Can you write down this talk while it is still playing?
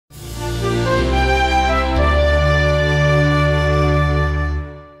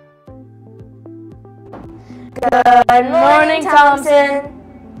Good morning,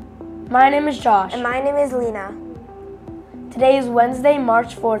 Thompson. My name is Josh. And my name is Lena. Today is Wednesday,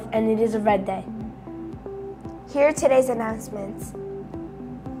 March 4th, and it is a red day. Here are today's announcements.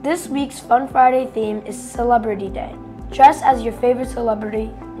 This week's Fun Friday theme is Celebrity Day. Dress as your favorite celebrity,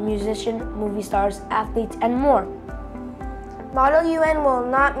 musician, movie stars, athletes, and more. Model UN will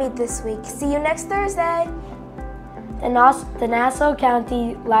not meet this week. See you next Thursday. The Nassau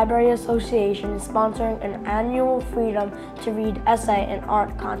County Library Association is sponsoring an annual Freedom to Read essay and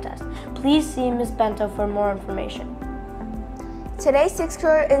art contest. Please see Ms. Bento for more information. Today, 6th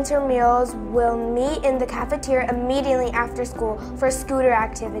grade intramurals will meet in the cafeteria immediately after school for scooter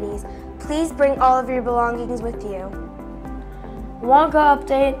activities. Please bring all of your belongings with you. Wonka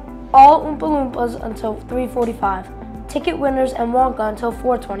update, all Oompa Loompas until 3:45. Ticket winners and Wonka until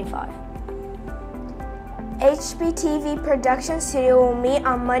 4:25. HBTV Production Studio will meet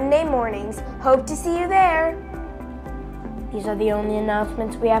on Monday mornings. Hope to see you there. These are the only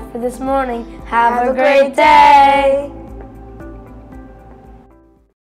announcements we have for this morning. Have a great day.